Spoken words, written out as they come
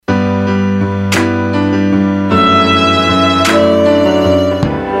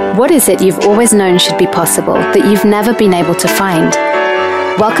What is it you've always known should be possible that you've never been able to find?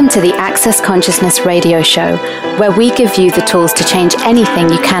 Welcome to the Access Consciousness radio show, where we give you the tools to change anything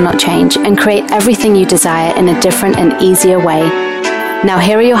you cannot change and create everything you desire in a different and easier way. Now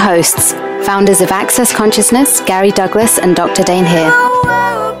here are your hosts, founders of Access Consciousness, Gary Douglas and Dr. Dane Heer.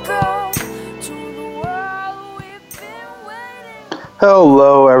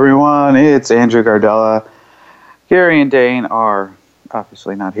 Hello everyone, it's Andrew Gardella. Gary and Dane are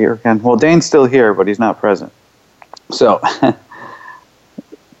obviously not here again. Well, Dane's still here, but he's not present. So,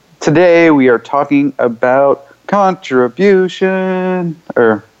 today we are talking about contribution.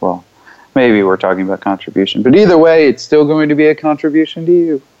 Or, well, maybe we're talking about contribution. But either way, it's still going to be a contribution to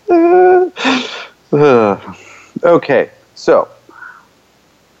you. Okay, so,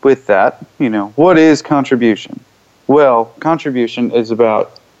 with that, what is contribution? Well, contribution is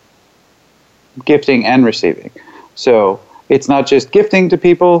about gifting and receiving. So, it's not just gifting to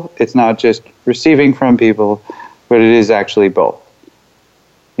people, it's not just receiving from people, but it is actually both.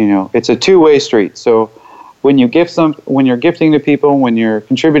 It's a two-way street. So when you're gifting to people, when you're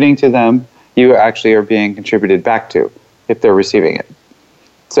contributing to them, you actually are being contributed back to if they're receiving it.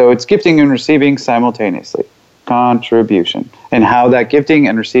 So it's gifting and receiving simultaneously. Contribution. And how that gifting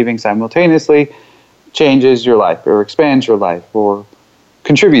and receiving simultaneously changes your life or expands your life or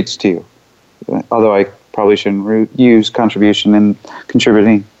contributes to you. Although I probably shouldn't use contribution and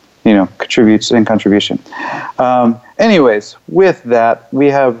contributing, contributes and contribution. Anyways, with that, we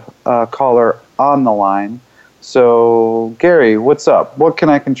have a caller on the line. So, Gary, what's up? What can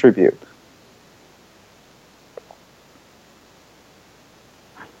I contribute?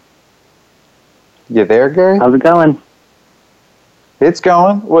 You there, Gary? How's it going? It's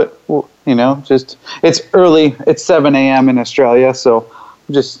going. It's early. It's 7 a.m. in Australia, so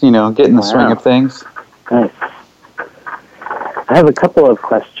just, getting the swing of things. Nice. I have a couple of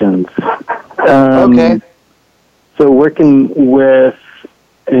questions. Okay. So working with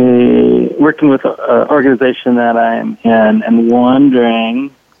an organization that I'm in, and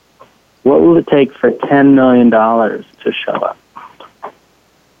wondering what will it take for $10 million to show up?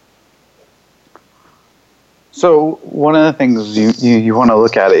 So one of the things you want to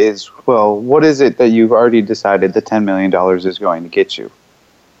look at is, well, what is it that you've already decided the $10 million is going to get you?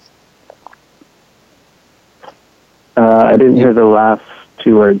 I didn't hear the last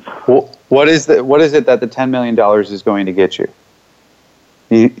two words. Well, what is it that the $10 million is going to get you?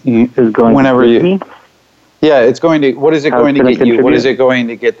 Is going whenever to get me? Yeah, it's going to. What is it going to get you? What is it going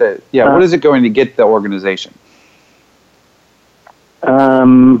to get the? Yeah, what is it going to get the organization?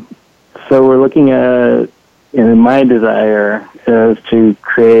 So we're looking at. My desire is to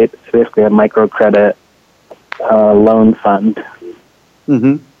create basically a microcredit loan fund.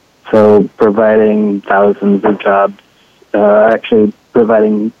 Mm-hmm. So providing thousands of jobs, actually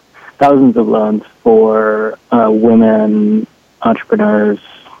providing thousands of loans for women entrepreneurs,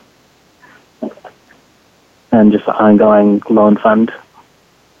 and just an ongoing loan fund.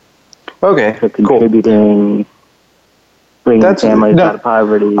 Okay, so contributing, cool. Bringing families out of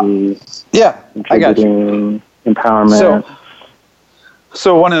poverty. Yeah, I got you. Empowerment.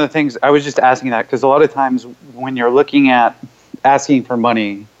 So one of the things, I was just asking that because a lot of times when you're looking at asking for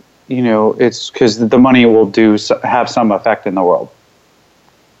money, it's because the money will have some effect in the world.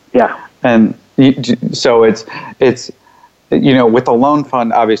 Yeah. And so it's with a loan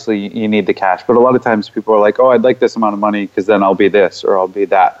fund, obviously you need the cash, but a lot of times people are like, oh, I'd like this amount of money because then I'll be this or I'll be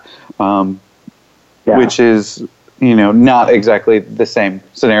that, which is, not exactly the same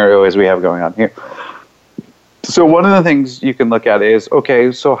scenario as we have going on here. So one of the things you can look at is,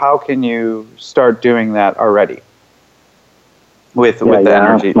 okay, so how can you start doing that already with the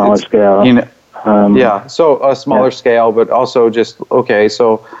energy? Smaller scale. So a smaller scale, but also just, okay,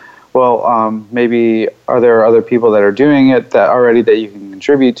 so, well, maybe are there other people that are doing it that you can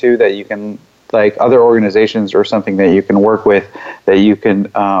contribute to, that you can, like other organizations or something that you can work with, that you can,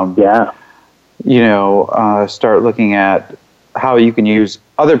 start looking at how you can use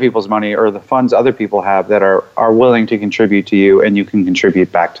other people's money or the funds other people have that are willing to contribute to you, and you can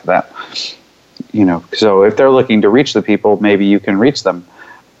contribute back to them. So if they're looking to reach the people, maybe you can reach them.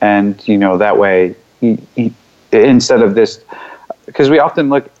 And, that way, instead of this, because we often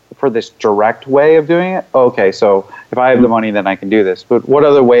look for this direct way of doing it. Okay, so if I have the money, then I can do this. But what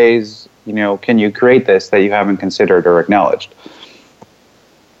other ways, can you create this that you haven't considered or acknowledged?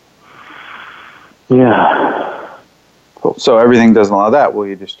 Yeah. Cool. So everything doesn't allow that. Will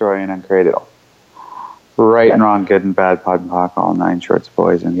you destroy and uncreate it all? Right and wrong, good and bad, POD and POC, all 9 shorts,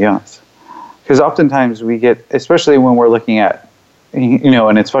 boys and beyonds. Because oftentimes we get, especially when we're looking at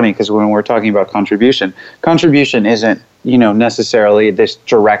and it's funny because when we're talking about contribution isn't, necessarily this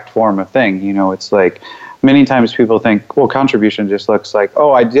direct form of thing. It's like many times people think, well, contribution just looks like,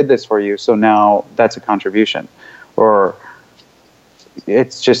 oh, I did this for you, so now that's a contribution. Or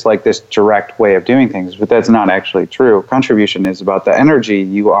it's just like this direct way of doing things, but that's not actually true. Contribution is about the energy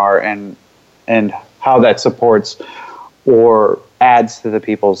you are and how that supports or adds to the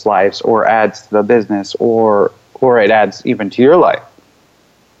people's lives or adds to the business or it adds even to your life.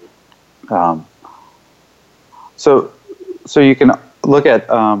 So you can look at,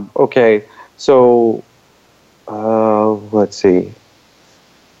 let's see.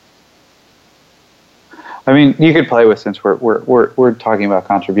 I mean, you could play with, since we're talking about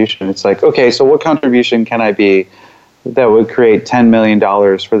contribution. It's like, okay, so what contribution can I be that would create $10 million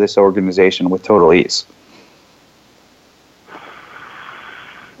for this organization with total ease?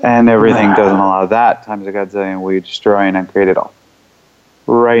 And everything doesn't allow that times a godzillion. We destroy and uncreate it all.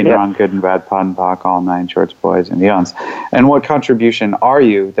 Right, yep. Wrong, good and bad, POD and POC, all 9 shorts, boys, and beyonds. And what contribution are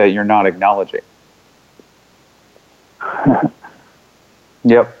you that you're not acknowledging?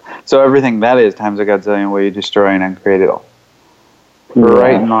 Yep. So everything that is times a godzillion, we destroy and uncreate it all. Yeah.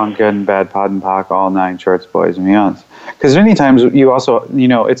 Right and wrong, good and bad, POD and POC, all 9 shorts, boys, and beyonds. Because many times you also,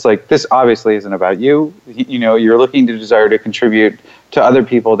 it's like, this obviously isn't about you. You're looking to desire to contribute to other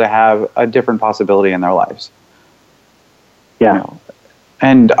people to have a different possibility in their lives. Yeah.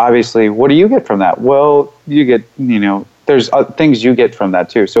 And obviously, what do you get from that? Well, you get, there's things you get from that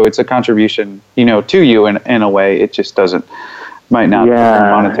too. So it's a contribution, to you in a way. It just might not be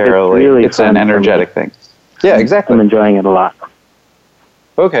monetarily. It's an energetic thing. Yeah, exactly. I'm enjoying it a lot.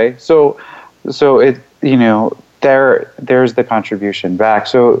 Okay, so it, there's the contribution back.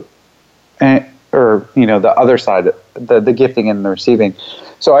 So, the other side, the gifting and the receiving.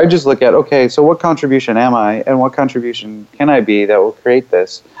 So I just look at, okay, so what contribution am I, and what contribution can I be that will create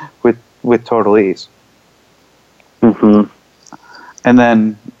this with total ease? Mm-hmm. And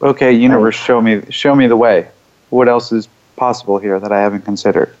then, okay, universe, show me the way. What else is possible here that I haven't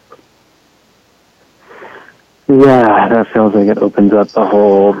considered? Yeah, that feels like it opens up a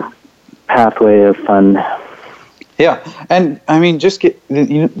whole pathway of fun. Yeah, and I mean,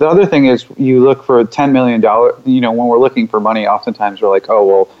 the other thing is, you look for $10 million. When we're looking for money, oftentimes we're like, oh,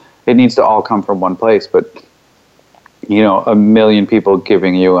 well, it needs to all come from one place. But a million people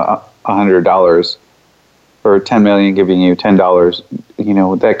giving you $100, or 10 million giving you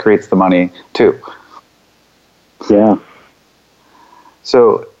 $10, that creates the money too. Yeah.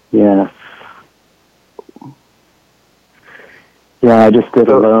 So. Yeah. Yeah, I just did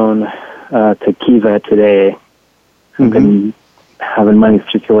a loan to Kiva today. I've been having money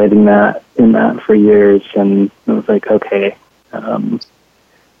circulating in that for years, and it was like, okay,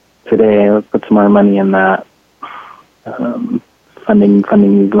 today let's put some more money in that, funding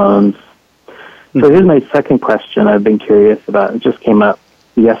these loans. So here's my second question I've been curious about. It just came up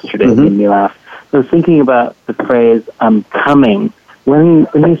yesterday, made me laugh. I was thinking about the phrase, I'm coming. When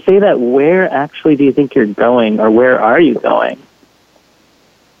you say that, where actually do you think you're going, or where are you going?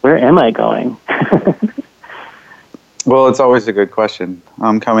 Where am I going? Well, it's always a good question.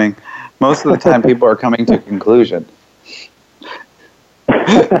 I'm coming. Most of the time, people are coming to conclusion.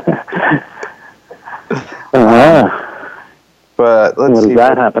 But let's see. What does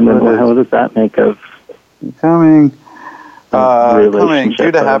that happen? What does that make of coming? Coming,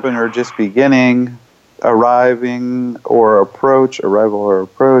 due to happen or just beginning, arriving or approach, arrival or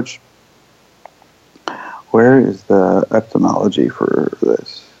approach. Where is the etymology for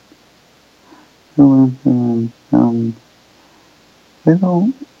this? They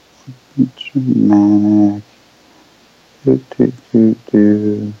don't. Manic.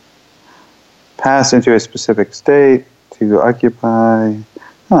 Pass into a specific state, to occupy.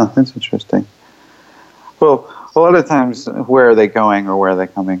 Oh, that's interesting. Well, a lot of times, where are they going or where are they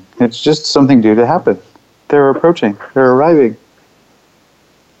coming? It's just something due to happen. They're approaching. They're arriving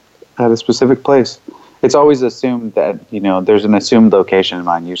at a specific place. It's always assumed that, there's an assumed location in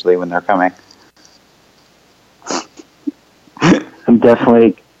mind usually when they're coming.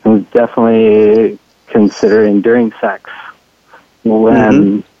 I was definitely considering during sex.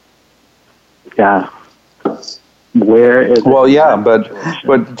 When, where is it? Well, yeah,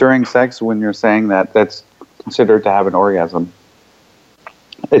 but during sex, when you're saying that, that's considered to have an orgasm.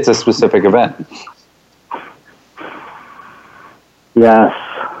 It's a specific event. Yes.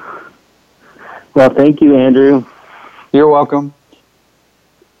 Well, thank you, Andrew. You're welcome.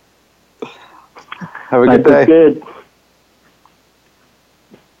 Have a good day. Good.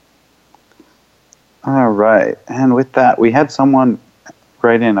 All right. And with that, we had someone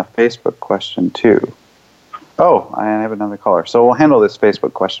write in a Facebook question, too. Oh, I have another caller. So we'll handle this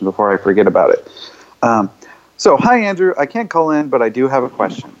Facebook question before I forget about it. So, hi, Andrew. I can't call in, but I do have a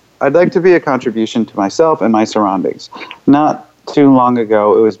question. I'd like to be a contribution to myself and my surroundings. Not too long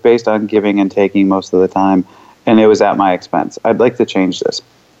ago, it was based on giving and taking most of the time, and it was at my expense. I'd like to change this.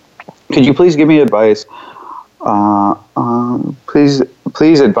 Could you please give me advice? Please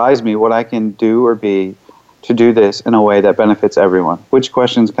advise me what I can do or be to do this in a way that benefits everyone. Which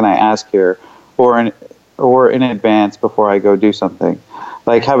questions can I ask here or in advance before I go do something?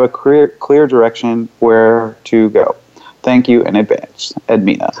 Like have a clear direction where to go. Thank you in advance,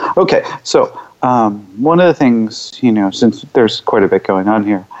 Edmina. Okay, so one of the things, since there's quite a bit going on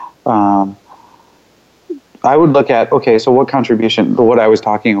here, I would look at, okay, so what contribution, what I was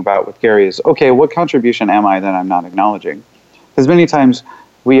talking about with Gary is, okay, what contribution am I that I'm not acknowledging? Because many times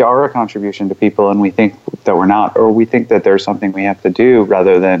we are a contribution to people and we think that we're not, or we think that there's something we have to do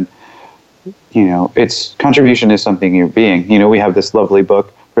rather than, it's contribution is something you're being. We have this lovely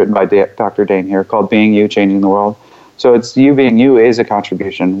book written by Dr. Dane here called Being You, Changing the World. So it's you being you is a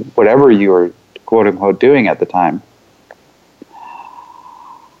contribution, whatever you are quote unquote doing at the time.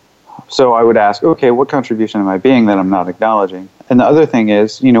 So I would ask, okay, what contribution am I being that I'm not acknowledging? And the other thing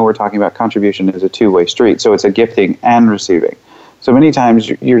is, we're talking about contribution as a two-way street. So it's a gifting and receiving. So many times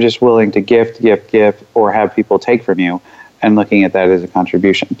you're just willing to gift, or have people take from you and looking at that as a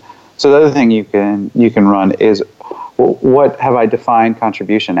contribution. So the other thing you can run is, what have I defined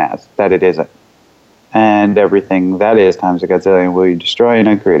contribution as that it isn't? And everything that is times a gazillion will you destroy and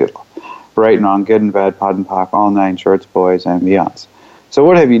uncreate it all. Right and wrong, good and bad, pod and pock, all nine shorts, boys, and beyonds. So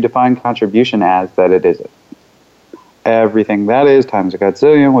what have you defined contribution as that it isn't? Everything that is times a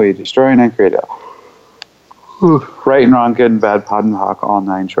gazillion will you destroy and uncreate it all. Right and wrong, good and bad, pod and pock, all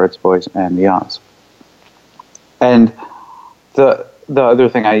nine shorts, boys, and beyonds. And the other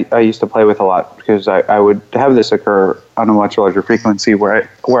thing I used to play with a lot, because I would have this occur on a much larger frequency where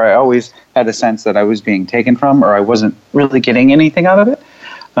I always had a sense that I was being taken from or I wasn't really getting anything out of it.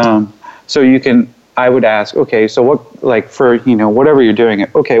 I would ask, okay, so what, like for, whatever you're doing,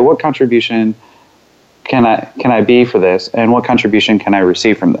 okay, what contribution can I be for this? And what contribution can I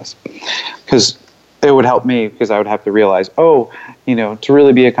receive from this? Because it would help me, because I would have to realize, to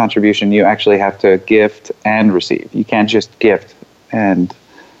really be a contribution, you actually have to gift and receive. You can't just gift and,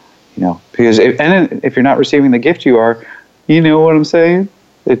 because if you're not receiving the gift you are, you know what I'm saying?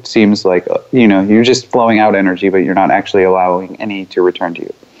 It seems like, you're just flowing out energy, but you're not actually allowing any to return to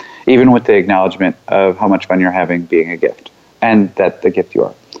you. Even with the acknowledgement of how much fun you're having being a gift, and that the gift you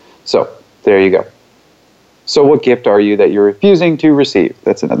are. So, there you go. So what gift are you that you're refusing to receive?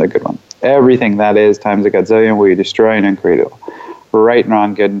 That's another good one. Everything that is times a gazillion will you destroy and uncreate it all. Right and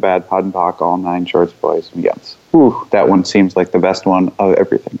wrong, good and bad, pod and pock, all nine shorts, boys, and beyonds. Ooh, that one seems like the best one of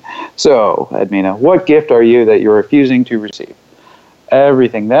everything. So, Edmina, what gift are you that you're refusing to receive?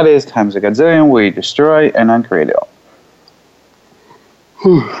 Everything that is times a gazillion will you destroy and uncreate it all.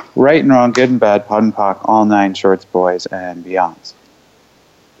 Right and wrong, good and bad, pod and pock, all nine shorts, boys, and beyonds.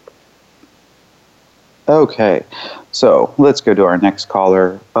 Okay, so let's go to our next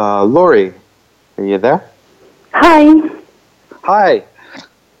caller. Lori, are you there? Hi. Hi.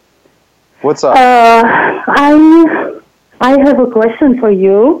 What's up? I have a question for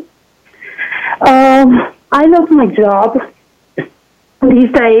you. I love my job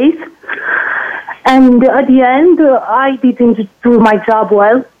these days. And at the end, I didn't do my job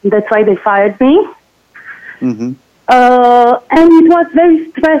well. That's why they fired me. Mm-hmm. And it was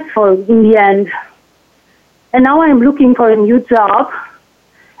very stressful in the end. And now I'm looking for a new job.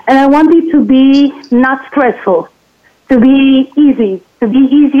 And I want it to be not stressful, to be easy, to be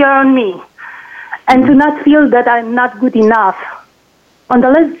easier on me, and to not feel that I'm not good enough. On the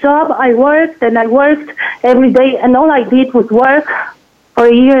last job, I worked every day, and all I did was work for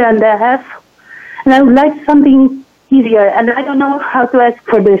a year and a half. And I would like something easier, and I don't know how to ask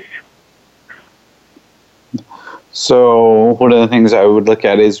for this. So one of the things I would look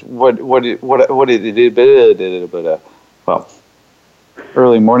at is what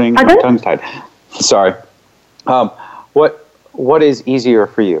early morning, my tongue's tied. Sorry. What is easier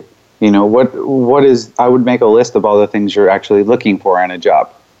for you? What is? I would make a list of all the things you're actually looking for in a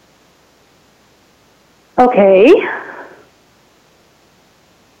job. Okay.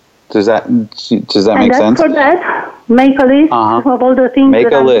 Does that make sense? For that, make a list of all the things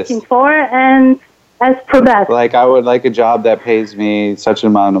that I'm looking for, and ask for that. Like, I would like a job that pays me such an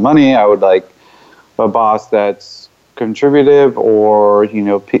amount of money. I would like a boss that's contributive, or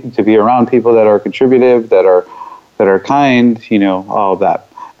to be around people that are contributive, that are kind. All of that.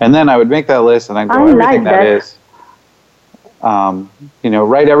 And then I would make that list, and I'd go everything that is.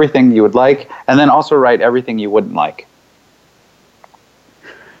 Write everything you would like, and then also write everything you wouldn't like.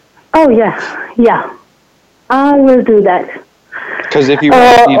 Oh, yeah. I will do that. Because if you,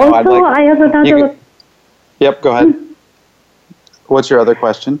 also, I have another... Yep, go ahead. What's your other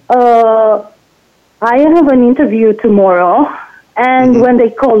question? I have an interview tomorrow, and when they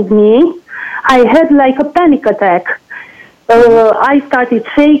called me, I had like a panic attack. I started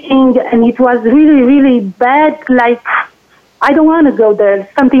shaking, and it was really, really bad, like, I don't want to go there,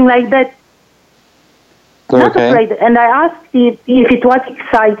 something like that. Okay. Not afraid. And I asked if it was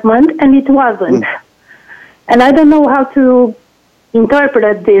excitement, and it wasn't. And I don't know how to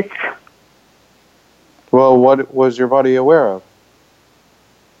interpret this. Well, what was your body aware of?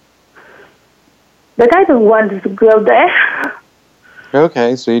 But I don't want to go there.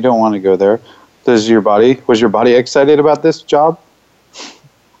 Okay, so you don't want to go there. Was your body excited about this job?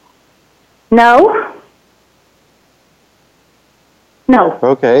 No.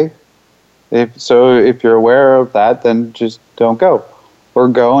 Okay. If you're aware of that, then just don't go. Or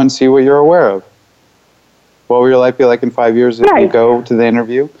go and see what you're aware of. What will your life be like in 5 years if you go to the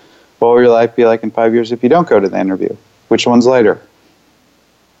interview? What will your life be like in 5 years if you don't go to the interview? Which one's later?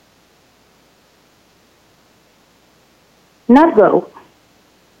 Not go.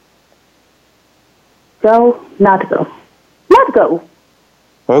 Go, not go. Not go.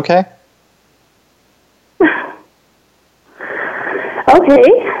 Okay. Okay.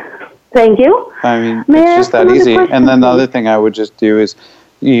 Thank you. I mean, it's just that easy. And then the other thing I would just do is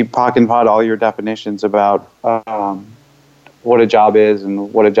you pock and pot all your definitions about what a job is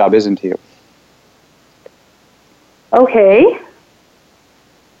and what a job isn't to you. Okay.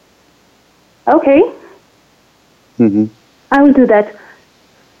 Mm-hmm. I will do that.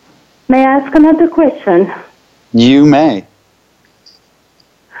 May I ask another question? You may.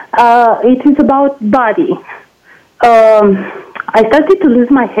 It is about body. I started to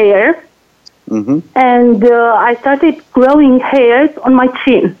lose my hair, and I started growing hairs on my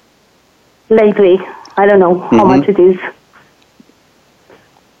chin lately. I don't know how much it is.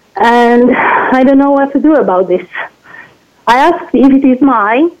 And I don't know what to do about this. I asked if it is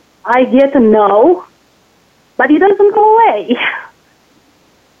mine. I get a no, but it doesn't go away.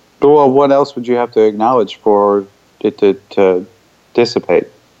 Well, what else would you have to acknowledge for it to dissipate?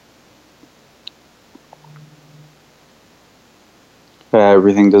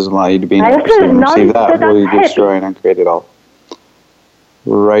 Everything doesn't allow you to be interested and receive that. Will you destroy and uncreate it all?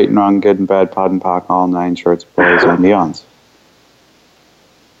 Right and wrong, good and bad, pod and pock, all 9 shorts, boys, and beyonds.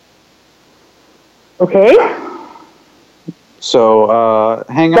 Okay. So,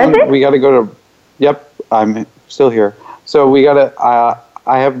 hang on. We got to go to... Yep, I'm still here. So, we got to...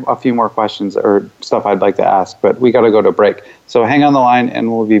 I have a few more questions or stuff I'd like to ask, but we got to go to break. So, hang on the line, and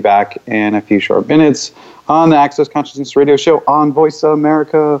we'll be back in a few short minutes on the Access Consciousness Radio Show on Voice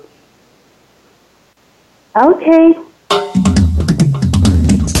America. Okay.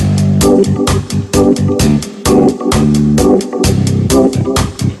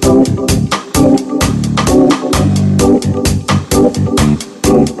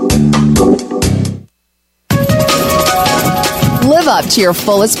 Live up to your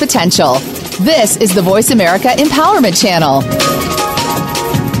fullest potential. This is the Voice America Empowerment Channel.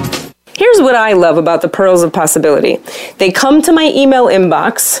 Here's what I love about the Pearls of Possibility. They come to my email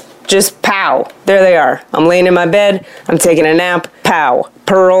inbox, just pow, there they are. I'm laying in my bed, I'm taking a nap, pow,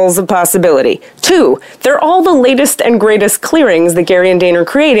 Pearls of Possibility. 2, they're all the latest and greatest clearings that Gary and Dane are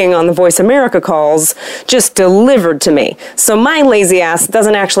creating on the Voice America calls, just delivered to me. So my lazy ass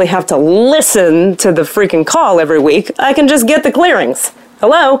doesn't actually have to listen to the freaking call every week. I can just get the clearings.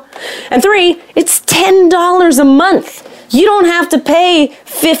 Hello? And 3, it's $10 a month. You don't have to pay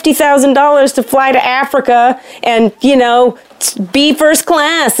 $50,000 to fly to Africa and, be first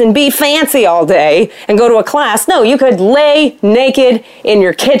class and be fancy all day and go to a class. No, you could lay naked in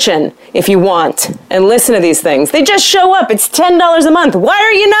your kitchen if you want and listen to these things. They just show up. It's $10 a month. Why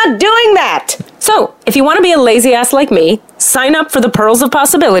are you not doing that? So, if you want to be a lazy ass like me, sign up for the Pearls of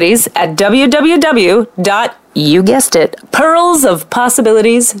Possibilities at you guessed it,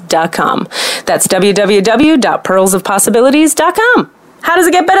 pearlsofpossibilities.com. That's www.pearlsofpossibilities.com. How does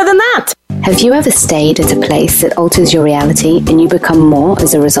it get better than that? Have you ever stayed at a place that alters your reality and you become more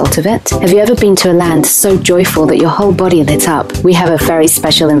as a result of it? Have you ever been to a land so joyful that your whole body lit up? We have a very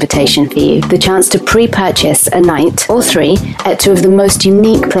special invitation for you. The chance to pre-purchase a night or 3 at 2 of the most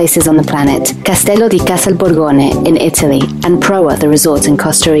unique places on the planet, Castello di Casalborgone in Italy and Proa, the resort in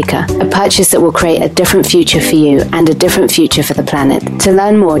Costa Rica. A purchase that will create a different future for you and a different future for the planet. To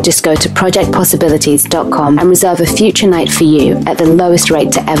learn more, just go to projectpossibilities.com and reserve a future night for you at the lowest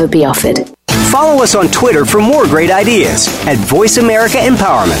rate to ever be offered. Follow us on Twitter for more great ideas at Voice America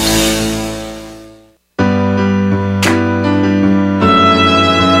Empowerment.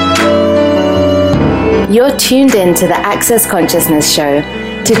 You're tuned in to the Access Consciousness Show.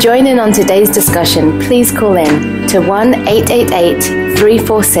 To join in on today's discussion, please call in to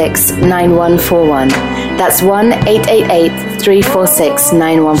 1-888-346-9141. That's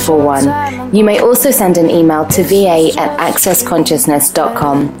 1-888-346-9141. You may also send an email to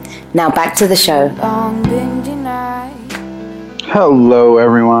va@accessconsciousness.com. Now back to the show. Hello,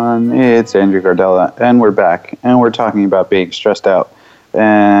 everyone. It's Andrew Gardella, and we're back, and we're talking about being stressed out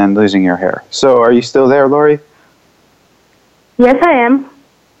and losing your hair. So, are you still there, Lori? Yes, I am.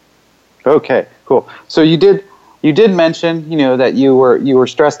 Okay, cool. So you did mention, that you were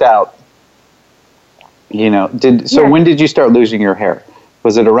stressed out. Yes. When did you start losing your hair?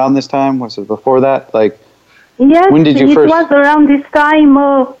 Was it around this time? Was it before that? Yes, when did you first? It was around this time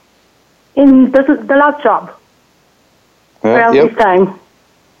in the last job. Around this time.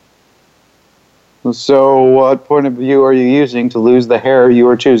 So what point of view are you using to lose the hair you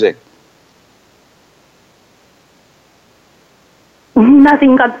were choosing?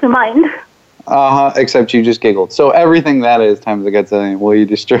 Nothing comes to mind. Except you just giggled. So everything that is times a gazillion, will you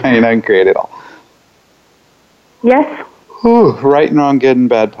destroy and uncreate it all? Yes. Whew, right and wrong, good and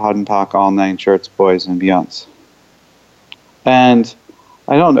bad, pod and talk, all 9 shorts, boys and beyonds. And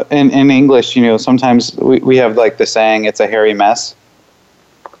I don't know, in English, sometimes we have the saying, it's a hairy mess.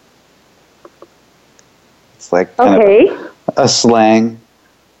 It's kind of a slang.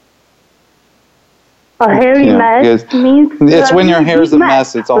 A hairy mess means... It's when your hair's a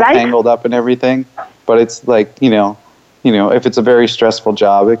mess, it's all tangled up and everything. But it's if it's a very stressful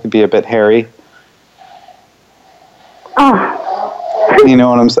job, it could be a bit hairy. Oh. You know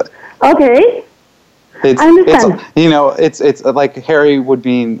what I'm saying? Okay. I understand. It's like hairy would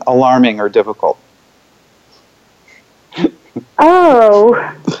mean alarming or difficult. Oh.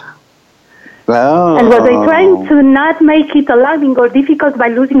 Oh. And was I trying to not make it alarming or difficult by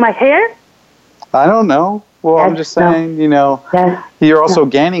losing my hair? I don't know. Well, yes, I'm just saying, yes, you're also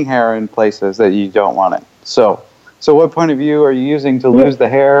gaining hair in places that you don't want it. So what point of view are you using to lose the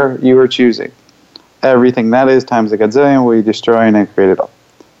hair you are choosing? Everything that is times a gazillion, we destroy and create it all.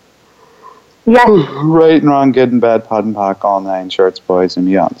 Yes. Right and wrong, good and bad, pod and pock, all 9 shorts, boys and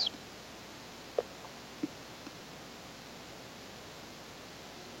beyonds.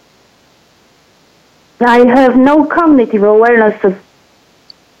 I have no cognitive awareness of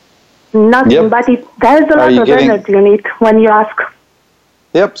nothing, but it has a lot of energy in it when you ask.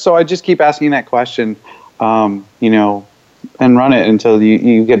 Yep, so I just keep asking that question, and run it until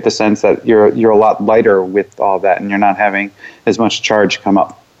you get the sense that you're a lot lighter with all that and you're not having as much charge come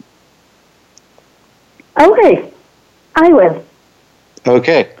up. Okay, I will.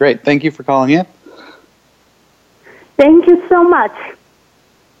 Okay, great. Thank you for calling in. Thank you so much.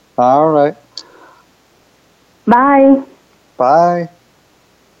 All right. Bye. Bye.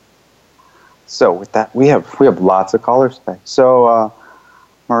 So with that, we have lots of callers today. So,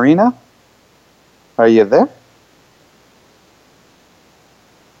 Marina, are you there?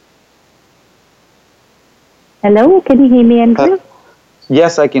 Hello, can you hear me, Andrew?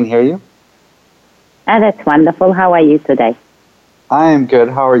 Yes, I can hear you. That's wonderful. How are you today? I am good.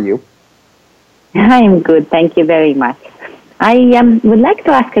 How are you? I am good. Thank you very much. I would like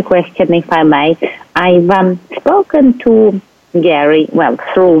to ask a question, if I may. I've spoken to Gary,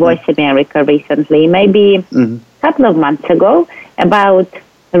 through Voice America recently, maybe a couple of months ago, about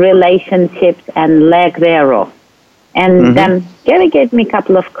relationships and lack thereof. And Gary gave me a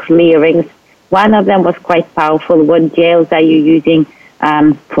couple of clearings. One of them was quite powerful. What jails are you using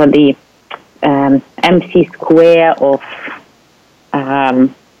for the MC square of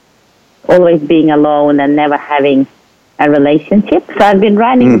always being alone and never having a relationship? So I've been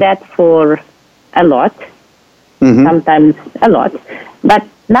running that for a lot, sometimes a lot, but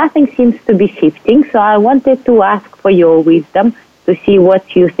nothing seems to be shifting. So I wanted to ask for your wisdom to see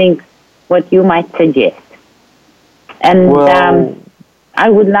what you think, what you might suggest. And I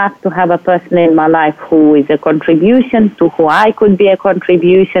would love to have a person in my life who is a contribution, to who I could be a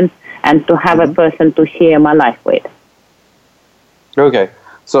contribution, and to have a person to share my life with. Okay.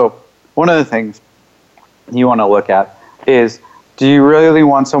 So one of the things you want to look at is, do you really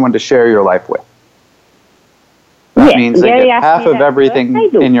want someone to share your life with? That means they get half of everything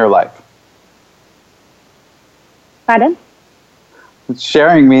in your life. Pardon?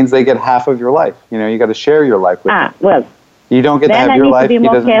 Sharing means they get half of your life. You got to share your life with them. You don't get to have your life. He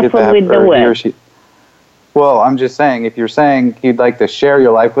doesn't get to have he or she. Well, I'm just saying, if you're saying you'd like to share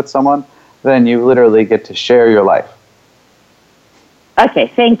your life with someone, then you literally get to share your life. Okay,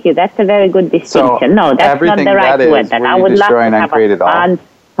 thank you. That's a very good distinction. So no, that's not the right word. That I would love to have a fun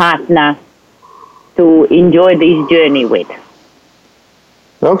partner to enjoy this journey with.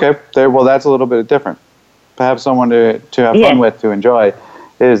 Okay, well, that's a little bit different. To have someone to have fun with, to enjoy,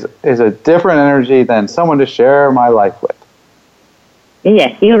 is a different energy than someone to share my life with.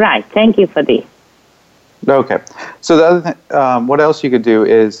 Yes, you're right. Thank you for this. Okay, so the other thing, what else you could do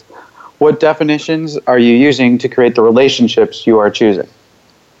is, what definitions are you using to create the relationships you are choosing?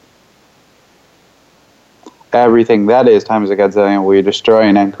 Everything that is times a godzillion will you destroy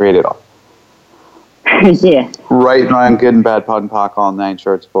and then create it all. Yeah. Right, wrong, good and bad, POD and POC, all nine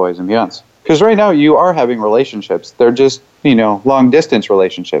shorts, boys and beyonds. Because right now you are having relationships. They're just, long distance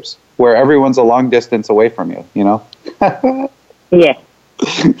relationships where everyone's a long distance away from you, Yeah.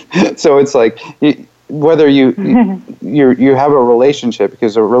 So it's like, whether you have a relationship,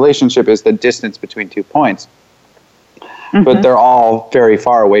 because a relationship is the distance between 2 points, but they're all very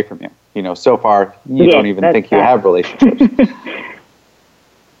far away from you. So far you don't even think you have relationships.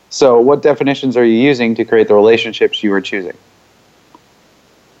 So what definitions are you using to create the relationships you are choosing?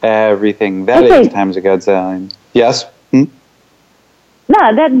 Everything that is times a godzillion. Yes? No,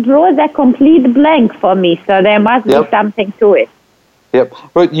 that draws a complete blank for me, so there must be something to it. Yep,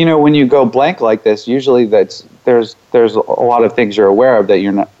 but when you go blank like this, usually there's a lot of things you're aware of that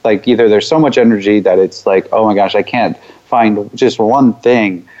you're not, like, either there's so much energy that it's like, oh my gosh, I can't find just one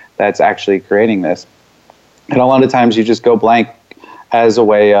thing that's actually creating this. And a lot of times you just go blank as a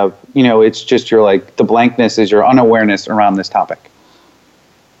way of, it's just the blankness is your unawareness around this topic.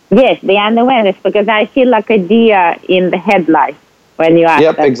 Yes, the unawareness, because I feel like a deer in the headlights when you ask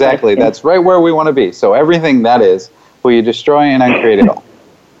that exactly. question. That's right where we want to be. So everything that is, will you destroy and uncreate it all?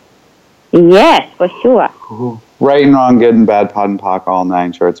 Yes, for sure. Right and wrong, good and bad, POD and POC, all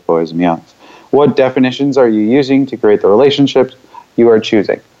nine shorts, boys and beyonds. What definitions are you using to create the relationships you are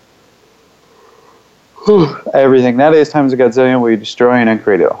choosing? Everything that is times a godzillion will you destroy and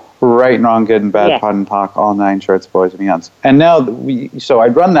uncreate it all. Right and wrong, good and bad, POD and POC, all nine shorts, boys and beyonds. And now, so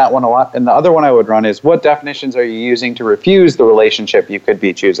I'd run that one a lot, and the other one I would run is, what definitions are you using to refuse the relationship you could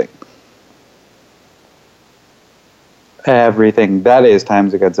be choosing? Everything that is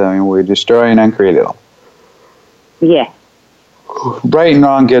times a godzillion will you destroy and uncreate it all. Yeah. Right and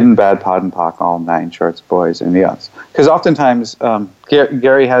wrong, good and bad, POD and POC, all nine shorts, boys and beyonds. Because oftentimes,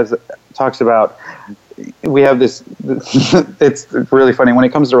 Gary talks about, we have this, it's really funny, when it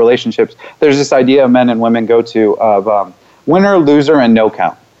comes to relationships, there's this idea men and women go to of winner, loser, and no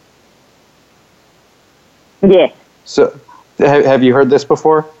count. Yes. So, have you heard this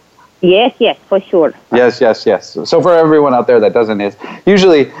before? Yes, for sure. Yes. So for everyone out there that doesn't, is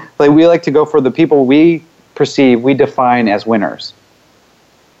usually, we like to go for the people we define as winners.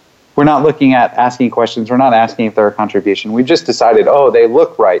 We're not looking at asking questions. We're not asking if they're a contribution. We just decided, they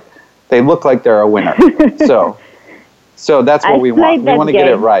look right. They look like they're a winner. So that's what we want. We want to get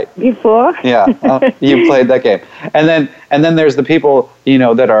it right. Before? Yeah, you played that game. And then there's the people,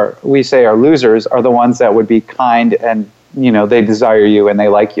 that we say are losers, are the ones that would be kind and, they desire you and they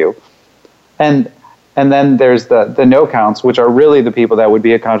like you. And then there's the no counts, which are really the people that would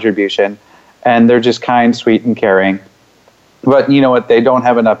be a contribution, and they're just kind, sweet, and caring. But you know what? They don't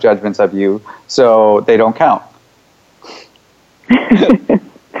have enough judgments of you, so they don't count.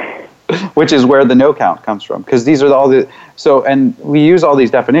 Which is where the no count comes from, because these are all and we use all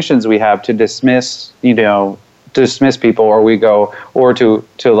these definitions we have to dismiss people, or we go, or to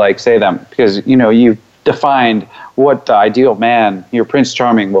say them, because you've defined what the ideal man, your Prince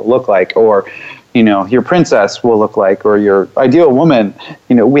Charming, will look like, or your princess will look like, or your ideal woman.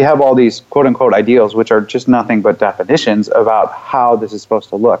 We have all these quote unquote ideals, which are just nothing but definitions about how this is supposed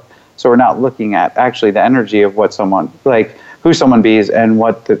to look. So we're not looking at actually the energy of what someone, who someone be and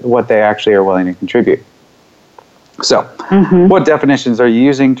what they actually are willing to contribute. So, what definitions are you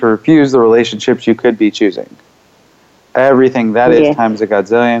using to refuse the relationships you could be choosing? Everything that is times a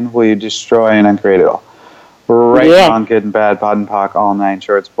godzillion will you destroy and uncreate it all. Right, wrong, good and bad, POD and POC, all nine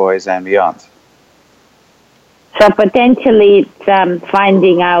shorts, boys and beyonds. So potentially it's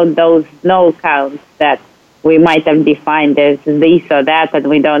finding out those no counts that we might have defined as this or that, and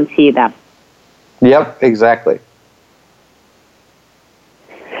we don't see them. Yep, exactly.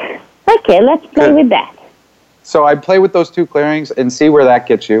 Okay, let's play with that. So I'd play with those two clearings and see where that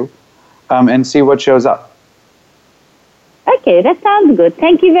gets you, and see what shows up. Okay, that sounds good.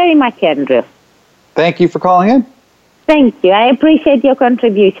 Thank you very much, Andrew. Thank you for calling in. Thank you. I appreciate your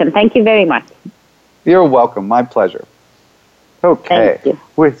contribution. Thank you very much. You're welcome. My pleasure. Okay. Thank you.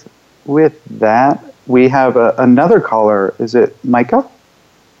 With that, we have another caller. Is it Micah?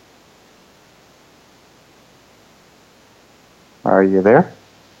 Are you there?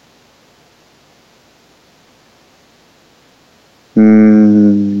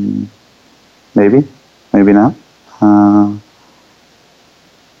 Maybe. Maybe not.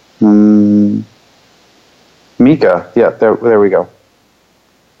 Mika. Yeah, there we go.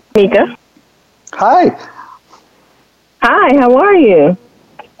 Mika. Hi. Hi, how are you?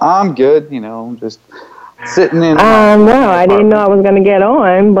 I'm good, just sitting in. Well, I didn't know I was going to get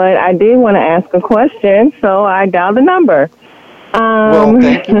on, but I did want to ask a question, so I dialed the number. Well,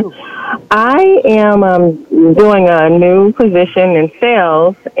 thank you. I am doing a new position in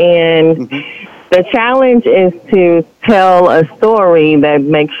sales, and the challenge is to tell a story that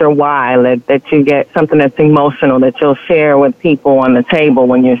makes your why, that you get something that's emotional that you'll share with people on the table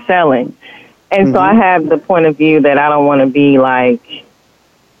when you're selling. And so I have the point of view that I don't want to be like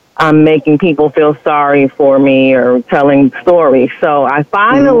I'm making people feel sorry for me or telling stories. So I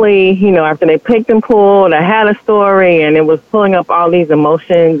finally, after they picked and pulled, I had a story and it was pulling up all these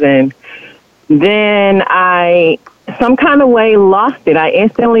emotions, and then I some kind of way lost it. I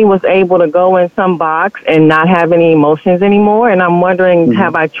instantly was able to go in some box and not have any emotions anymore. And I'm wondering,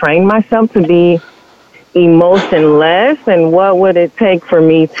 have I trained myself to be emotionless, and what would it take for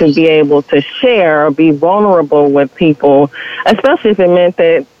me to be able to share or be vulnerable with people, especially if it meant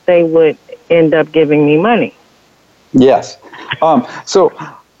that they would end up giving me money? Yes. So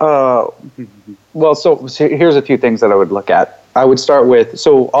here's a few things that I would look at. I would start with,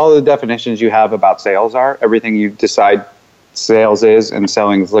 so all the definitions you have about sales are, everything you decide sales is and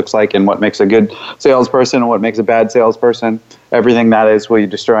selling looks like, and what makes a good salesperson and what makes a bad salesperson, everything that is, will you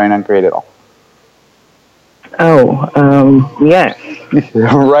destroy and uncreate it all? Yes.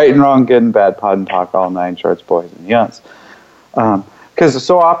 Right and wrong, good and bad, pod and talk, all nine shorts, boys and yes. Because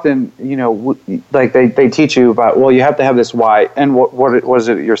so often, like they teach you about, well, you have to have this why, and what was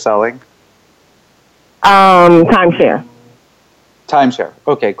it you're selling? Timeshare. Timeshare.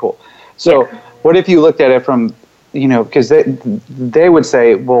 Okay, cool. So what if you looked at it from, because they would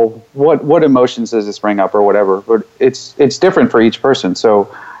say, well, what emotions does this bring up or whatever, but it's different for each person. So,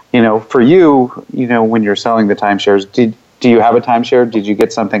 for you, when you're selling the timeshares, do you have a timeshare? Did you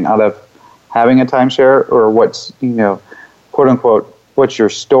get something out of having a timeshare, or what's, quote unquote, what's your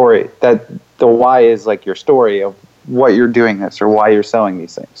story? That the why is like your story of why you're doing this or why you're selling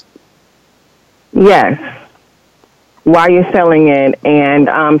these things. Yes. Why you're selling it. And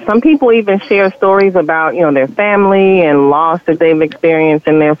some people even share stories about, their family and loss that they've experienced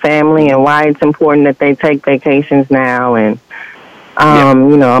in their family and why it's important that they take vacations now. And,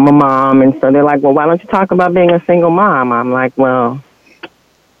 I'm a mom. And so they're like, well, why don't you talk about being a single mom? I'm like, well,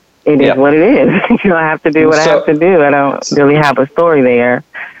 it is what it is. I have to do what I have to do. I don't really have a story there.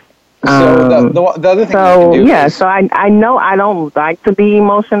 So the other thing you can do is... So I know I don't like to be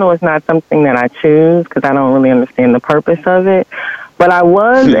emotional. It's not something that I choose because I don't really understand the purpose of it. But I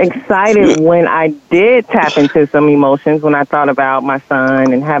was excited when I did tap into some emotions, when I thought about my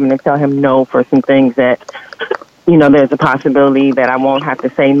son and having to tell him no for some things that, there's a possibility that I won't have to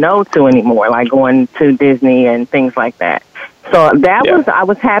say no to anymore, like going to Disney and things like that. So I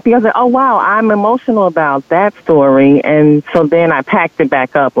was happy. I was like, oh, wow, I'm emotional about that story. And so then I packed it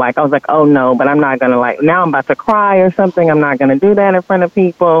back up. Like, I was like, oh, no, but I'm not going to, now I'm about to cry or something. I'm not going to do that in front of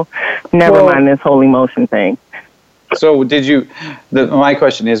people. Never mind this whole emotion thing. So my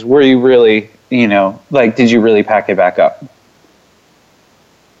question is, were you really, did you really pack it back up?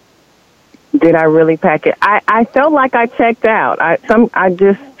 Did I really pack it? I felt like I checked out.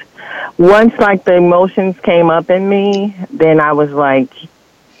 Once, the emotions came up in me, then I was like,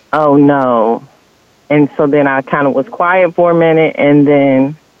 oh, no. And so then I kind of was quiet for a minute, and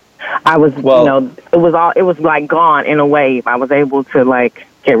then I was, it was like gone in a wave. I was able to,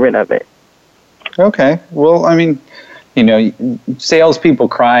 get rid of it. Okay. Well, I mean, salespeople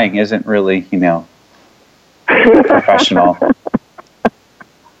crying isn't really, professional.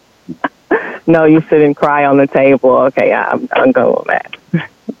 No, you sit and cry on the table. Okay, I'm going with that.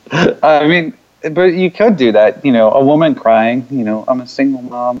 I mean, but you could do that. A woman crying, I'm a single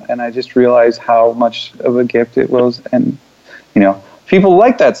mom, and I just realized how much of a gift it was. And, people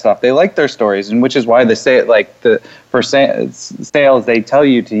like that stuff. They like their stories, and which is why they say it for sales, they tell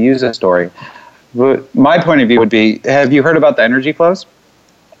you to use a story. But my point of view would be, have you heard about the energy flows?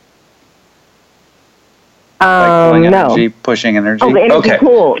 Pulling energy, pushing energy. Oh, the energy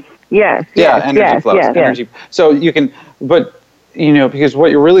pools. Yes. Energy flows. Yes. Energy. So you can, because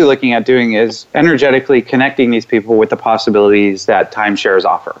what you're really looking at doing is energetically connecting these people with the possibilities that timeshares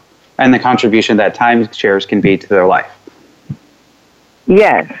offer and the contribution that timeshares can be to their life.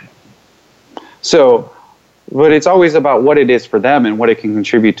 Yes. So, but it's always about what it is for them and what it can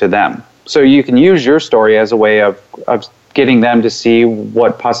contribute to them. So you can use your story as a way of getting them to see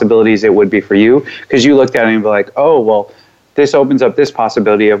what possibilities it would be for you, because you looked at it and be like, oh, well, this opens up this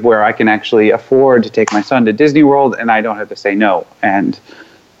possibility of where I can actually afford to take my son to Disney World and I don't have to say no. And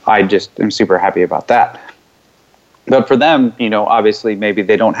I just am super happy about that. But for them, you know, obviously maybe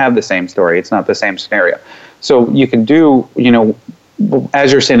they don't have the same story. It's not the same scenario. So you can do, you know,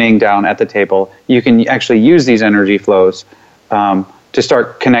 as you're sitting down at the table, you can actually use these energy flows to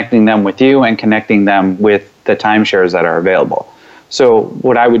start connecting them with you and connecting them with the timeshares that are available. So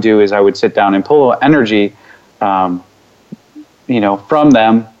what I would do is I would sit down and pull energy, you know, from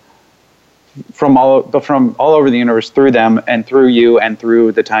them, from all over the universe, through them and through you and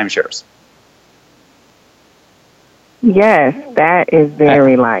through the timeshares. Yes, that is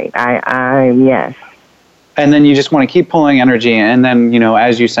very light. Yes. And then you just want to keep pulling energy, and then, you know,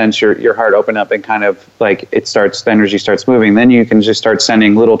 as you sense your heart open up and kind of like the energy starts moving, then you can just start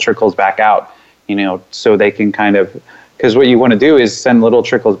sending little trickles back out, you know, so they can kind of, because what you want to do is send little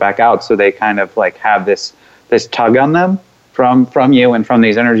trickles back out so they kind of like have this tug on them from you and from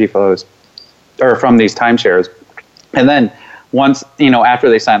these energy flows, or from these timeshares. And then once, you know, after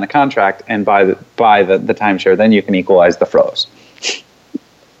they sign the contract and buy the timeshare, then you can equalize the flows.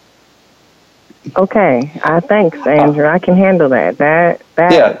 Okay. Thanks, Andrew. I can handle that.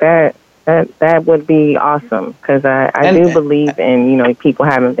 That would be awesome, because I do believe in, you know, people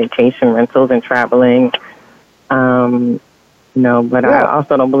having vacation rentals and traveling. You know, but I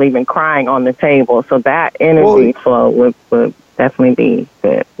also don't believe in crying on the table. So that energy flow would definitely be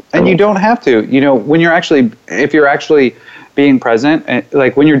good. And you don't have to, you know, if you're actually being present,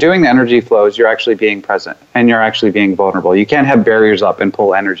 like when you're doing the energy flows, you're actually being present and you're actually being vulnerable. You can't have barriers up and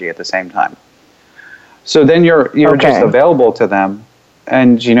pull energy at the same time. So then you're just available to them.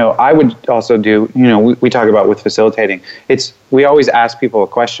 And, you know, I would also do, you know, we talk about with facilitating, we always ask people a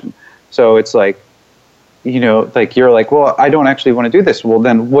question. So it's like, you know, like you're like, well, I don't actually want to do this. Well,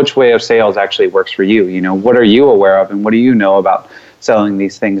 then which way of sales actually works for you? You know, what are you aware of and what do you know about selling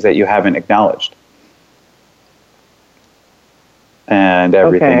these things that you haven't acknowledged? And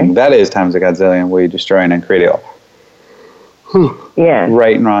everything that is times a godzillion, we destroy and create it all. Yeah.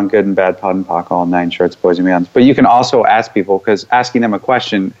 Right and wrong, good and bad, pod and pock, all 9 shorts, boys and beyonds. But you can also ask people, because asking them a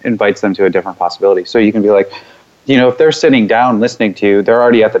question invites them to a different possibility. So you can be like, you know, if they're sitting down listening to you, they're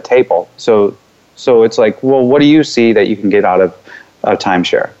already at the table. So it's like, well, what do you see that you can get out of a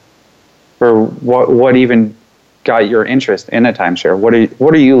timeshare? Or what even got your interest in a timeshare?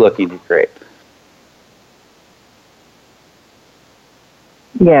 What are you looking to create?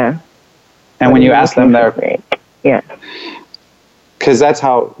 Yeah. And when you ask them, yeah. Because that's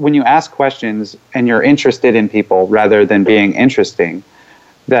how, when you ask questions and you're interested in people rather than being interesting,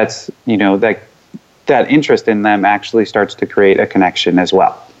 that's, you know, that interest in them actually starts to create a connection as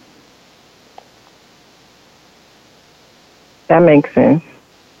well. That makes sense.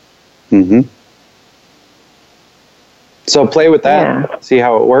 Mm-hmm. So play with that, see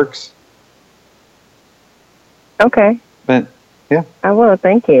how it works. Okay. But, yeah. I will.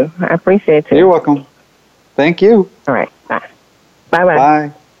 Thank you. I appreciate it. You're welcome. Thank you. All right. Bye. Bye-bye.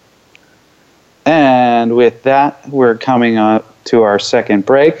 Bye. And with that, we're coming up to our second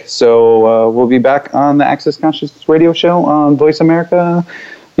break. So we'll be back on the Access Consciousness Radio Show on Voice America.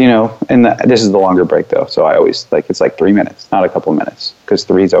 You know, and this is the longer break, though. So I always, it's like 3 minutes, not a couple minutes, because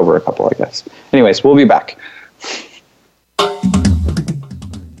 3's over a couple, I guess. Anyways, we'll be back.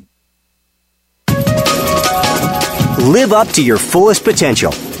 Live up to your fullest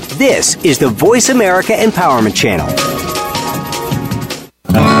potential. This is the Voice America Empowerment Channel.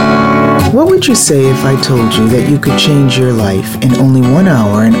 What would you say if I told you that you could change your life in only 1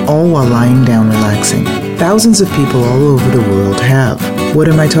 hour and all while lying down relaxing? Thousands of people all over the world have. What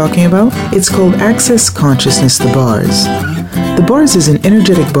am I talking about? It's called Access Consciousness, the BARS. The BARS is an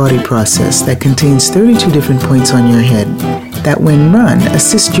energetic body process that contains 32 different points on your head that, when run,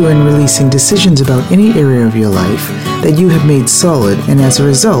 assist you in releasing decisions about any area of your life that you have made solid and as a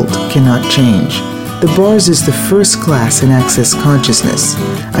result cannot change. The BARS is the first class in Access Consciousness,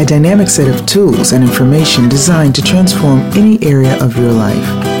 a dynamic set of tools and information designed to transform any area of your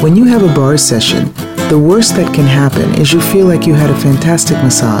life. When you have a BARS session, the worst that can happen is you feel like you had a fantastic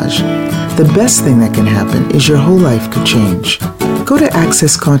massage. The best thing that can happen is your whole life could change. Go to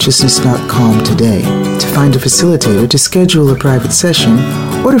accessconsciousness.com today to find a facilitator to schedule a private session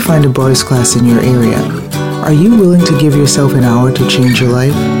or to find a BARS class in your area. Are you willing to give yourself an hour to change your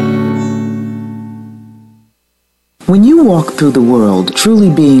life? When you walk through the world truly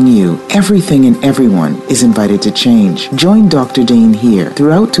being you, everything and everyone is invited to change. Join Dr. Dane here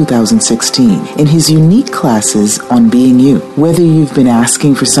throughout 2016 in his unique classes on being you. Whether you've been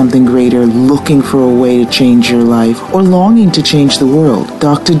asking for something greater, looking for a way to change your life, or longing to change the world,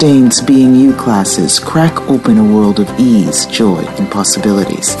 Dr. Dane's Being You classes crack open a world of ease, joy, and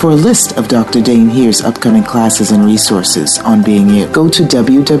possibilities. For a list of Dr. Dane here's upcoming classes and resources on being you, go to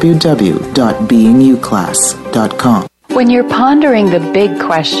www.beingyouclass.com. When you're pondering the big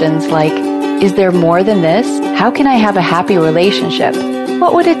questions like, is there more than this? How can I have a happy relationship?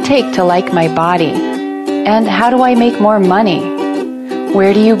 What would it take to like my body? And how do I make more money?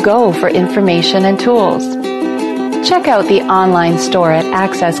 Where do you go for information and tools? Check out the online store at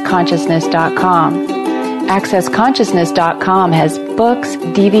accessconsciousness.com. AccessConsciousness.com has books,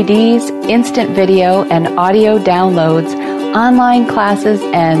 DVDs, instant video and audio downloads, online classes,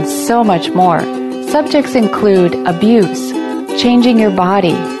 and so much more. Subjects include abuse, changing your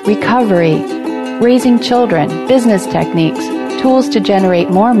body, recovery, raising children, business techniques, tools to generate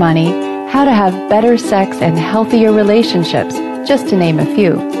more money, how to have better sex and healthier relationships, just to name a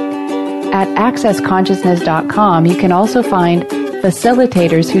few. At accessconsciousness.com, you can also find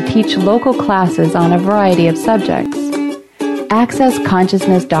facilitators who teach local classes on a variety of subjects.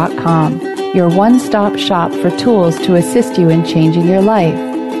 AccessConsciousness.com, your one-stop shop for tools to assist you in changing your life.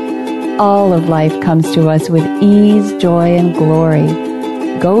 All of life comes to us with ease, joy, and glory.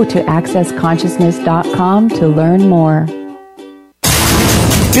 Go to accessconsciousness.com to learn more.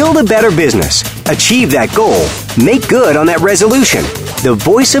 Build a better business. Achieve that goal. Make good on that resolution. The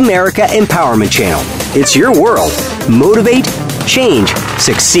Voice America Empowerment Channel. It's your world. Motivate, change,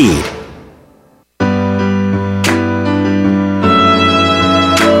 succeed.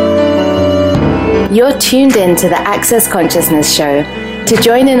 You're tuned in to the Access Consciousness Show. To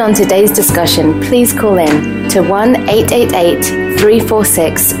join in on today's discussion, please call in to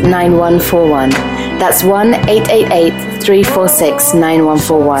 1-888-346-9141. That's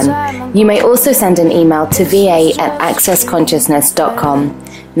 1-888-346-9141. You may also send an email to va@accessconsciousness.com.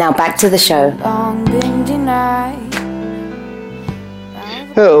 Now back to the show.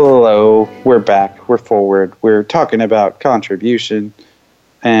 Hello, we're back, we're forward, we're talking about contribution,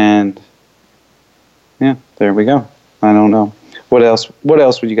 and yeah, there we go. I don't know. What else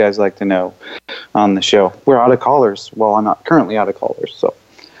would you guys like to know on the show? We're out of callers. Well, I'm not currently out of callers, so.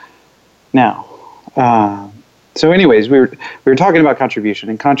 Now, so anyways, we were talking about contribution,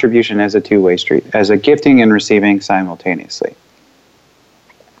 and contribution as a two-way street, as a gifting and receiving simultaneously.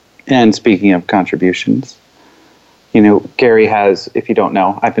 And speaking of contributions, you know, Gary has, if you don't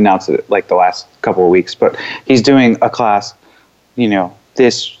know, I've announced it like the last couple of weeks, but he's doing a class, you know,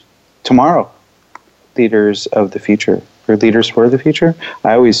 tomorrow, Leaders of the Future, or Leaders for the Future.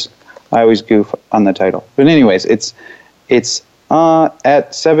 I always goof on the title. But anyways, it's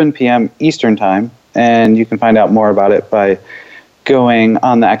at 7 p.m. Eastern Time, and you can find out more about it by going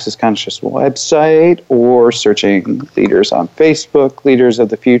on the Access Conscious website or searching Leaders on Facebook, Leaders of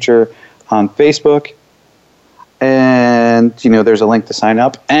the Future on Facebook. And, you know, there's a link to sign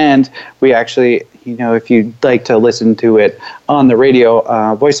up. And we actually, you know, if you'd like to listen to it on the radio,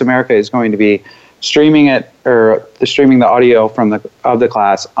 Voice America is going to be streaming it, or streaming the audio of the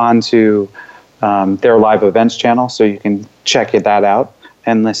class onto their live events channel, so you can check that out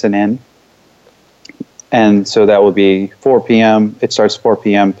and listen in. And so that will be 4 p.m. It starts 4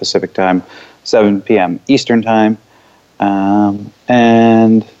 p.m. Pacific Time, 7 p.m. Eastern Time.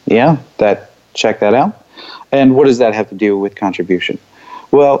 And yeah, check that out. And what does that have to do with contribution?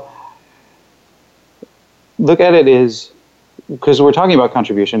 Well, look at it as, because we're talking about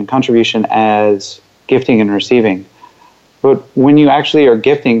contribution as gifting and receiving. But when you actually are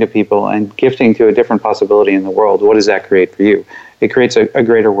gifting to people and gifting to a different possibility in the world, what does that create for you? It creates a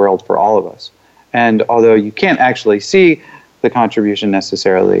greater world for all of us. And although you can't actually see the contribution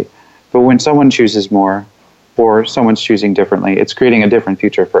necessarily, but when someone chooses more or someone's choosing differently, it's creating a different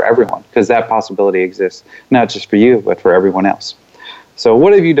future for everyone, because that possibility exists, not just for you, but for everyone else. So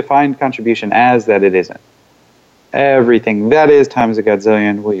what have you defined contribution as that it isn't? Everything that is times a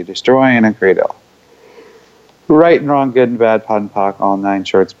godzillion will you destroy and uncreate it all. Right and wrong, good and bad, POD and POC, all nine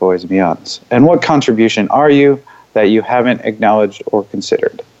shorts, boys and beyonds. And what contribution are you that you haven't acknowledged or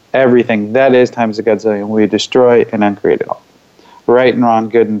considered? Everything that is times a godzillion will you destroy and uncreate it all. Right and wrong,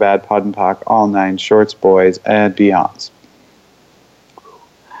 good and bad, POD and POC, all nine shorts, boys and beyonds.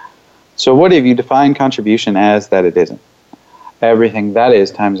 So what have you defined contribution as that it isn't? Everything that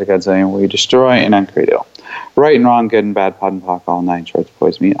is times a godzillion will you destroy and uncreate it all. Right and wrong, good and bad, POD and POC, all nine shorts,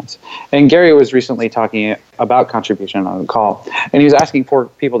 boys and beyonds. And Gary was recently talking about contribution on a call, and he was asking for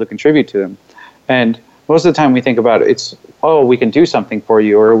people to contribute to him. And most of the time we think about it's, oh, we can do something for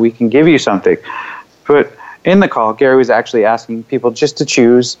you or we can give you something. But in the call, Gary was actually asking people just to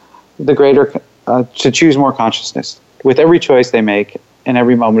choose to choose more consciousness. With every choice they make in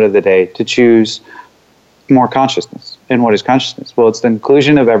every moment of the day, to choose more consciousness. And what is consciousness? Well, it's the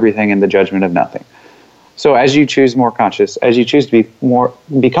inclusion of everything and the judgment of nothing. So as you choose more conscious, as you choose to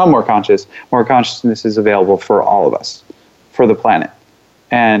become more consciousness is available for all of us, for the planet.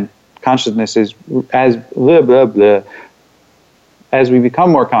 And consciousness is as blah, blah, blah. As we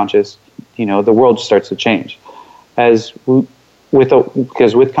become more conscious, the world starts to change. Because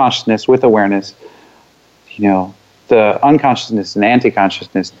with consciousness, with awareness, the unconsciousness and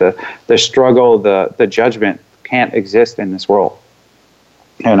anti-consciousness, the struggle, the judgment can't exist in this world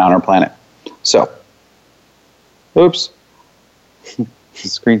and on our planet. So, oops.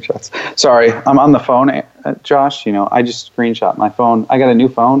 Screenshots. Sorry, I'm on the phone, Josh. I just screenshot my phone. I got a new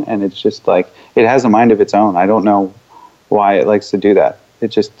phone, and it's just like, it has a mind of its own. I don't know why it likes to do that. It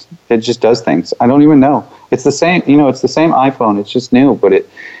just does things. I don't even know. It's the same, it's the same iPhone. It's just new, but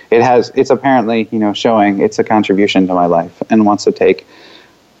it's apparently, showing it's a contribution to my life and wants to take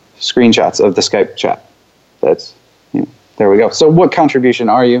screenshots of the Skype chat. That's, there we go. So what contribution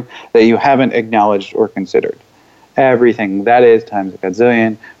are you that you haven't acknowledged or considered? Everything that is times a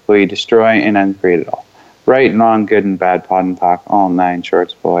gazillion, will you destroy and uncreate it all? Right and wrong, good and bad, pod and talk, all nine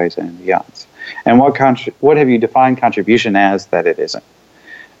shorts, boys, and beyonds. And what have you defined contribution as that it isn't?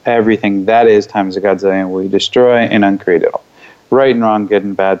 Everything that is times a godzillion, will you destroy and uncreate it all? Right and wrong, good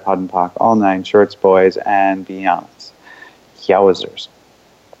and bad, pod and talk, all nine shorts, boys, and beyonds. Yowzers.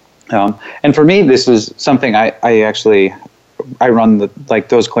 And for me, this is something I run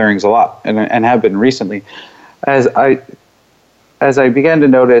those clearings a lot and have been recently. As I began to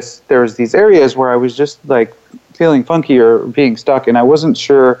notice, there was these areas where I was just feeling funky or being stuck, and I wasn't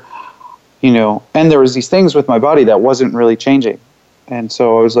sure, and there was these things with my body that wasn't really changing. And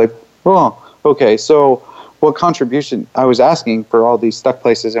so I was like, oh, okay, so what contribution? I was asking for all these stuck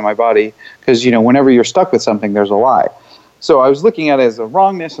places in my body, because, whenever you're stuck with something, there's a lie. So I was looking at it as a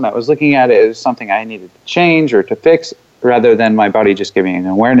wrongness, and I was looking at it as something I needed to change or to fix, rather than my body just giving an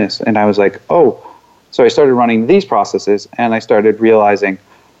awareness. And I was like, oh. So I started running these processes, and I started realizing,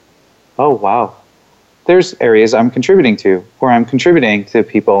 oh, wow, there's areas I'm contributing to, where I'm contributing to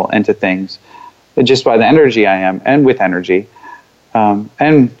people and to things, just by the energy I am, and with energy.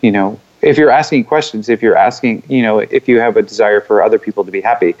 And, if you're asking questions, if you're asking, if you have a desire for other people to be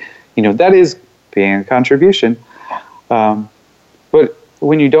happy, that is being a contribution. But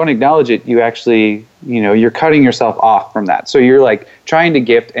when you don't acknowledge it, you actually, you're cutting yourself off from that. So you're trying to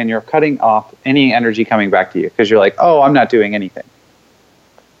gift, and you're cutting off any energy coming back to you, because you're like, oh, I'm not doing anything.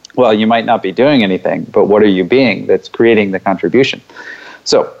 Well, you might not be doing anything, but what are you being that's creating the contribution?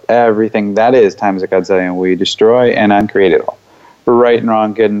 So everything that is times a godzillion, will you destroy and uncreate it all? For right and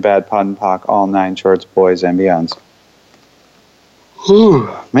wrong, good and bad, pod and talk, all nine shorts, boys, and beyonds. Whew,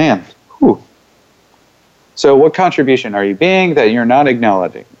 man. Whew. So what contribution are you being that you're not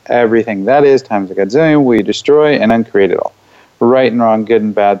acknowledging? Everything that is times a godzillion, will you destroy and uncreate it all? For right and wrong, good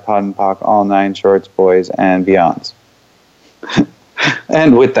and bad, pod and talk, all nine shorts, boys, and beyonds.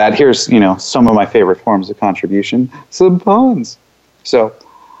 And with that, here's, some of my favorite forms of contribution, some puns. So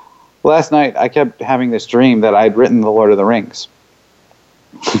last night, I kept having this dream that I'd written The Lord of the Rings.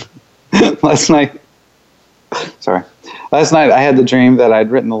 Last night I had the dream that I'd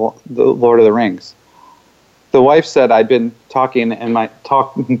written the Lord of the Rings. The wife said I'd been talking in my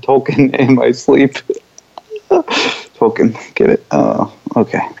Tolkien in my sleep. Tolkien, get it? Oh,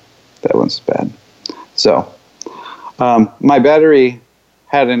 okay. That one's bad. So, my battery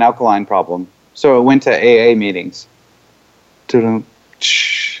had an alkaline problem, so it went to AA meetings. Get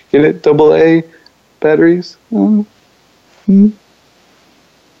it? Double A batteries?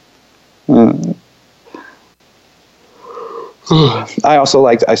 I also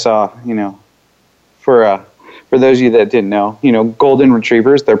I saw, for those of you that didn't know, golden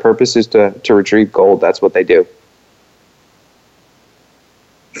retrievers, their purpose is to retrieve gold. That's what they do.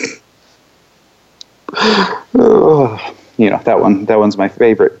 That one's my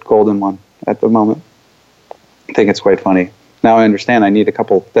favorite golden one at the moment. I think it's quite funny. Now I understand I need a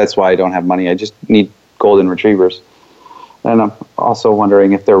couple. That's why I don't have money. I just need golden retrievers. And I'm also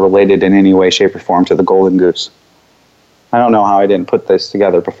wondering if they're related in any way, shape, or form to the golden goose. I don't know how I didn't put this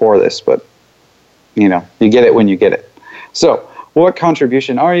together before this, but, you get it when you get it. So, what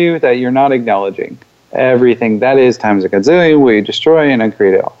contribution are you that you're not acknowledging? Everything that is times a gazillion, will you destroy and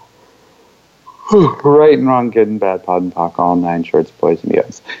uncreate it all? Right and wrong, good and bad, pod and talk, all nine shorts, boys, and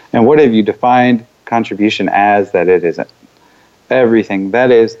beyonds. And what have you defined contribution as that it isn't? Everything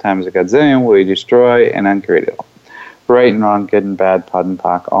that is times a gazillion will you destroy and uncreate it all. Right and wrong, good and bad, POD and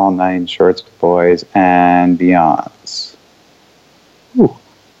POC, all 9 shorts, boys, and beyonds. Ooh.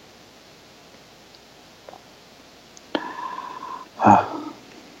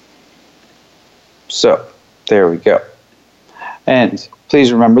 So, there we go. And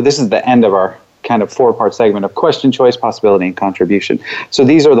please remember, this is the end of our kind of 4-part segment of question, choice, possibility, and contribution. So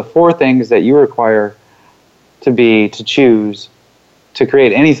these are the 4 things that you require to choose to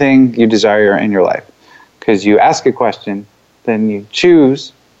create anything you desire in your life. Because you ask a question, then you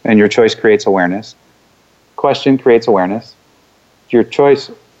choose, and your choice creates awareness. Question creates awareness. Your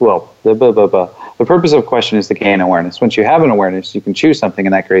choice, the purpose of question is to gain awareness. Once you have an awareness, you can choose something,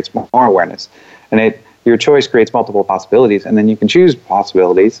 and that creates more awareness. And your choice creates multiple possibilities, and then you can choose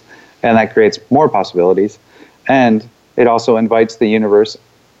possibilities, and that creates more possibilities. And it also invites the universe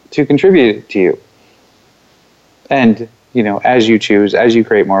to contribute to you. And, as you choose, as you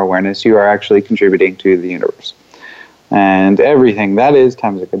create more awareness, you are actually contributing to the universe. And everything that is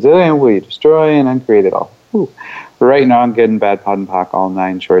times a gazillion will you destroy and uncreate it all. Ooh. Right and wrong, good and bad, POD and POC, all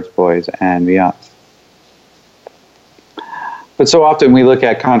 9 shorts, boys, and beyonds. But so often we look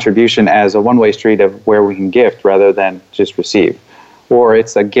at contribution as a one-way street of where we can gift rather than just receive. Or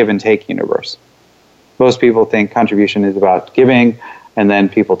it's a give and take universe. Most people think contribution is about giving and then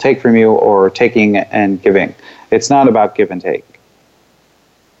people take from you, or taking and giving. It's not about give and take.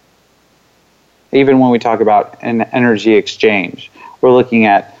 Even when we talk about an energy exchange, we're looking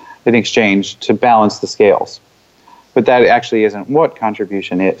at an exchange to balance the scales. But that actually isn't what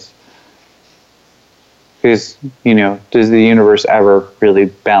contribution is. Because, does the universe ever really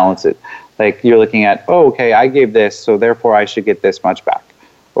balance it? Like, you're looking at, okay, I gave this, so therefore I should get this much back.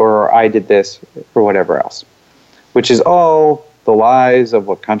 Or I did this, or whatever else. Which is all the lies of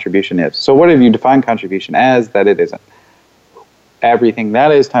what contribution is. So what have you defined contribution as that it isn't? Everything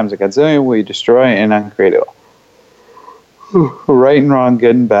that is times a gazillion will you destroy and uncreate it all. Right and wrong,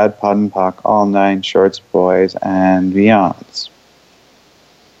 good and bad, POD and POC, all 9 shorts, boys, and beyonds.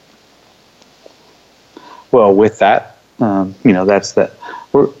 Well, with that, that's the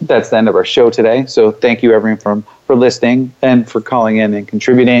end of our show today. So thank you, everyone, for listening and for calling in and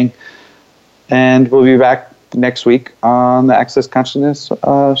contributing. And we'll be back next week on the Access Consciousness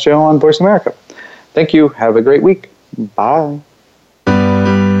show on Voice America. Thank you. Have a great week. Bye.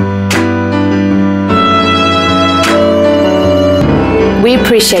 We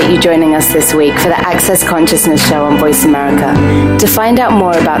appreciate you joining us this week for the Access Consciousness show on Voice America. To find out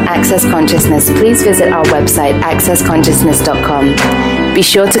more about Access Consciousness, please visit our website, accessconsciousness.com. Be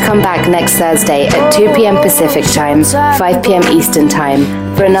sure to come back next Thursday at 2 p.m. Pacific Time, 5 p.m. Eastern Time,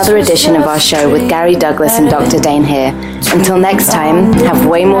 for another edition of our show with Gary Douglas and Dr. Dane here. Until next time, have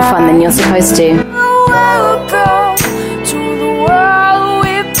way more fun than you're supposed to.